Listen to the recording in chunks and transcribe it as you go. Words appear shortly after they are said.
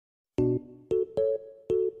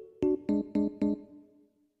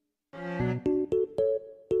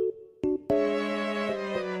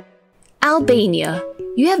Albania.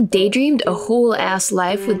 You have daydreamed a whole ass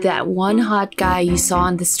life with that one hot guy you saw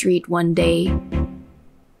on the street one day.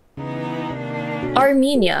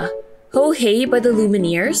 Armenia. Ho Hey by the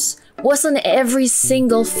Lumineers was on every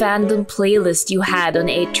single fandom playlist you had on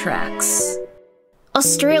 8 tracks.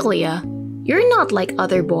 Australia. You're not like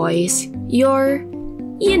other boys. You're,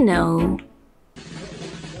 you know.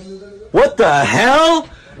 What the hell?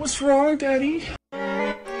 What's wrong, Daddy?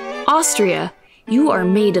 Austria. You are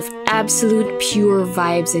made of absolute pure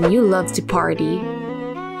vibes and you love to party.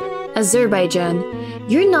 Azerbaijan.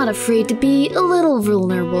 You're not afraid to be a little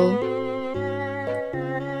vulnerable.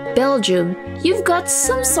 Belgium. You've got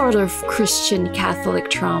some sort of Christian Catholic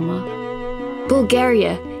trauma.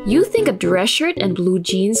 Bulgaria. You think a dress shirt and blue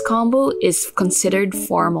jeans combo is considered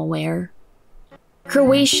formal wear.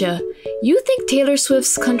 Croatia. You think Taylor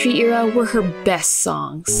Swift's country era were her best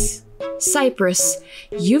songs. Cyprus.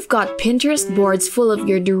 You've got Pinterest boards full of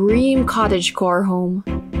your dream cottagecore home.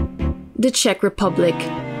 The Czech Republic.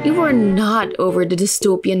 You are not over the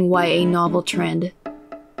dystopian YA novel trend.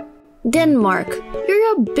 Denmark.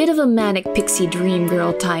 You're a bit of a manic pixie dream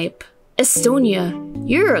girl type. Estonia.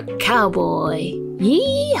 You're a cowboy.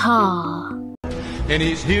 Yeehaw! And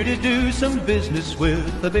he's here to do some business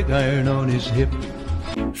with a big iron on his hip.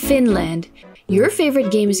 Finland. Your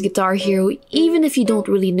favorite game is Guitar Hero even if you don't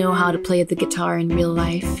really know how to play the guitar in real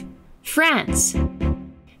life. France.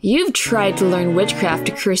 You've tried to learn witchcraft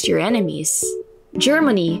to curse your enemies.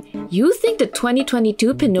 Germany. You think the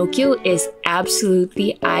 2022 Pinocchio is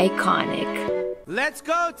absolutely iconic. Let's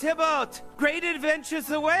go, Thibaut! Great adventures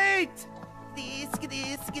await!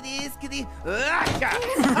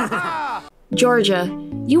 Georgia.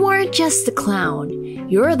 You aren't just a clown.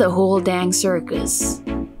 You're the whole dang circus.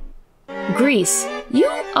 Greece. You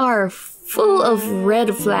are full of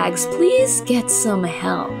red flags. Please get some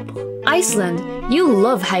help. Iceland. You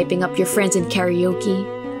love hyping up your friends in karaoke.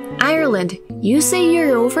 Ireland. You say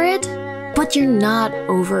you're over it, but you're not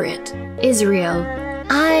over it. Israel.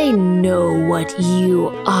 I know what you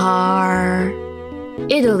are.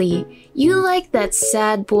 Italy. You like that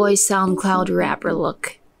sad boy SoundCloud rapper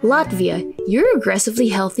look. Latvia. You're aggressively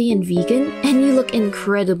healthy and vegan, and you look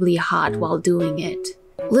incredibly hot while doing it.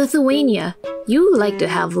 Lithuania. You like to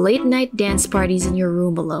have late-night dance parties in your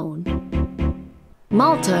room alone.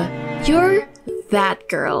 Malta. You're that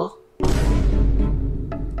girl.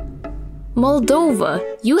 Moldova.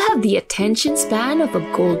 You have the attention span of a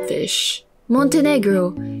goldfish.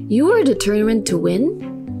 Montenegro. You are determined to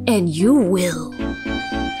win, and you will.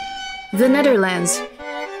 The Netherlands.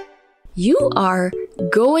 You are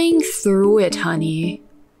going through it, honey.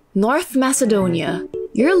 North Macedonia.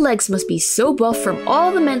 Your legs must be so buff from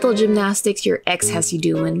all the mental gymnastics your ex has you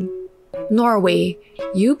doing. Norway.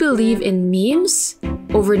 You believe in memes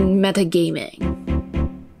over metagaming.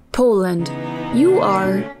 Poland. You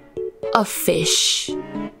are a fish.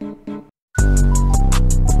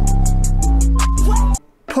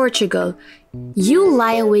 Portugal. You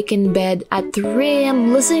lie awake in bed at 3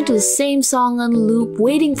 AM listening to the same song on loop,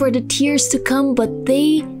 waiting for the tears to come, but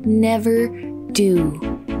they never do.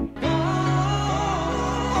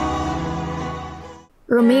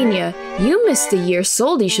 Romania. You missed the year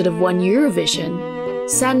Soldi should have won Eurovision.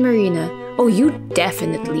 San Marino. Oh, you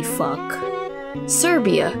definitely fuck.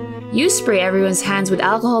 Serbia. You spray everyone's hands with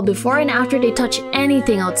alcohol before and after they touch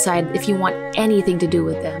anything outside if you want anything to do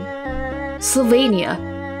with them. Slovenia.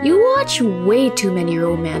 You watch way too many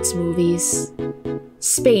romance movies.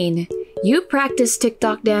 Spain. You practice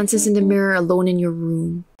TikTok dances in the mirror alone in your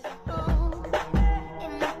room.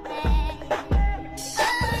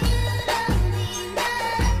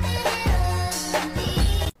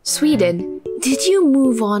 Sweden. Did you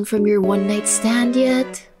move on from your one-night stand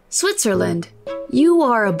yet? Switzerland. You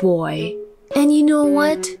are a boy. And you know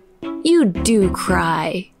what? You do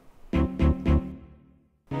cry.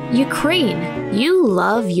 Ukraine. You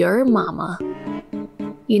love your mama.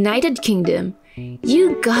 United Kingdom.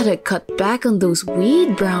 You gotta cut back on those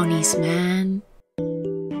weed brownies, man.